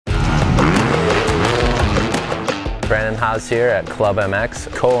Brandon Haas here at ClubMX,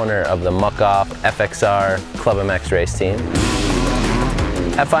 co-owner of the Muc-Off FXR ClubMX race team.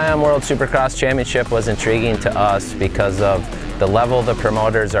 FIM World Supercross Championship was intriguing to us because of the level the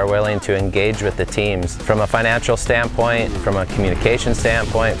promoters are willing to engage with the teams. From a financial standpoint, from a communication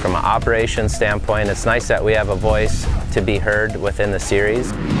standpoint, from an operations standpoint, it's nice that we have a voice to be heard within the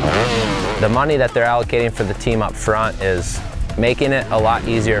series. The money that they're allocating for the team up front is making it a lot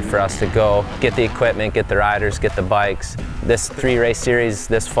easier for us to go get the equipment, get the riders, get the bikes. This 3-race series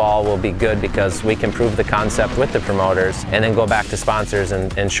this fall will be good because we can prove the concept with the promoters and then go back to sponsors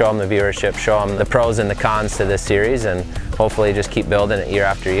and show them the viewership, show them the pros and the cons to this series, and hopefully just keep building it year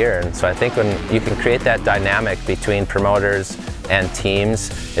after year. And so I think when you can create that dynamic between promoters and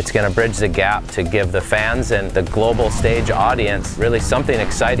teams, it's going to bridge the gap to give the fans and the global stage audience really something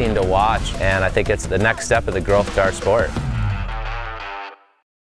exciting to watch, and I think it's the next step of the growth to our sport.